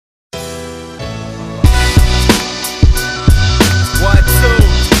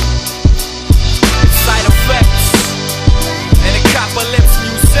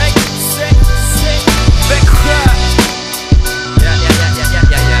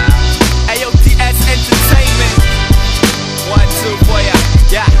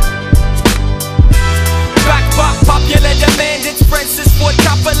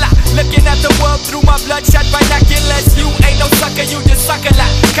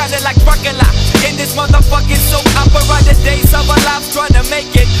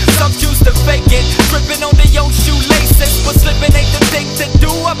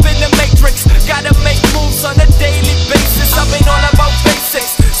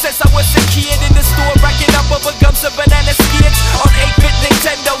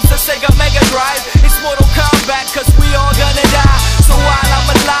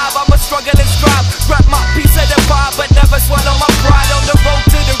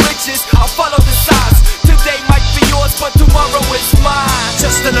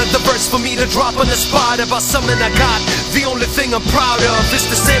drop on the spot about something I got. The only thing I'm proud of is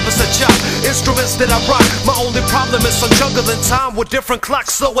the samples I chop, instruments that I rock. My only problem is I'm juggling time with different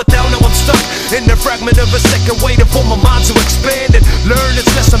clocks. Slow it down, now I'm stuck in the fragment of a second, waiting for my mind to expand and learn its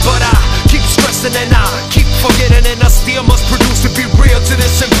lesson. But I keep stressing and I keep forgetting, and I still must produce to be real to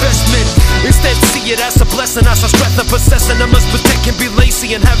this investment. Instead see it as a blessing, as a strength I'm possessing. I must protect and be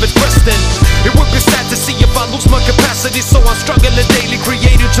lazy and have it resting. It would be sad to see if I lose my capacity, so I'm struggling daily,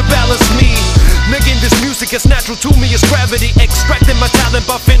 creating to balance me. Making this music as natural to me as gravity, extracting my talent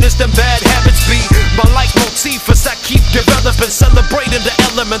by finish them bad habits be my leitmotif as I keep developing, celebrating the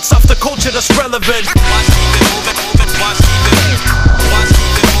elements of the culture that's relevant. Watch keep it moving, watch keep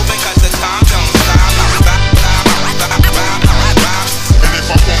it moving, cause the time don't stop. And if I put my gloves, then that's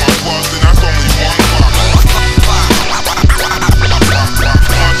only one clock. Watch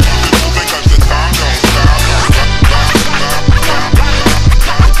keep it moving, cause the time don't stop.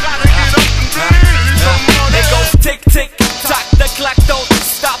 It goes tick, tick, tock, the clock don't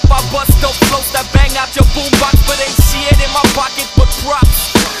stop. I bust dope flows that bang out your boombox, but ain't shit in my pocket but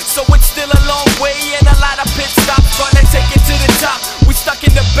props. So it's still a long way and a lot of pit stops. Gonna take it to the top. We stuck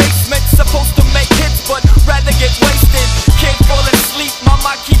in the basement, supposed to make hits, but rather get wasted. Can't fall asleep,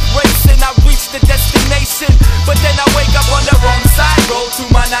 mama keep racing. I reach the destination, but then I wake up on the wrong side. Roll to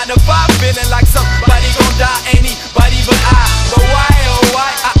my 9 to 5, feeling like somebody gon' die, anybody but I. But why, oh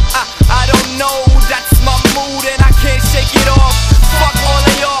why, I don't know. That's my mood and I can't shake it off. Fuck all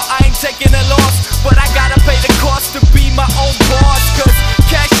of y'all, I ain't taking a loss, but I gotta pay the cost to be my own boss. Cause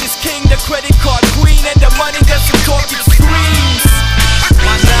cash is king, the credit card queen, and the money doesn't talk, it screams.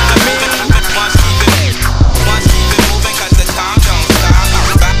 Watch keep it moving, cause the time don't stop.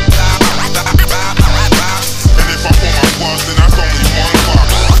 And if I pull my gloves, then that's only one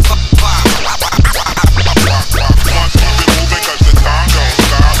clock. Watch keep it moving, cause the time don't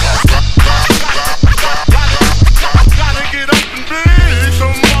stop. Gotta get up and be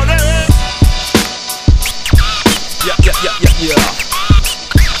somebody. Yeah.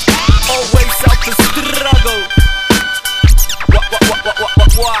 Always out to struggle.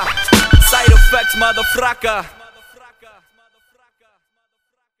 What? Side Effectz, motherfucker.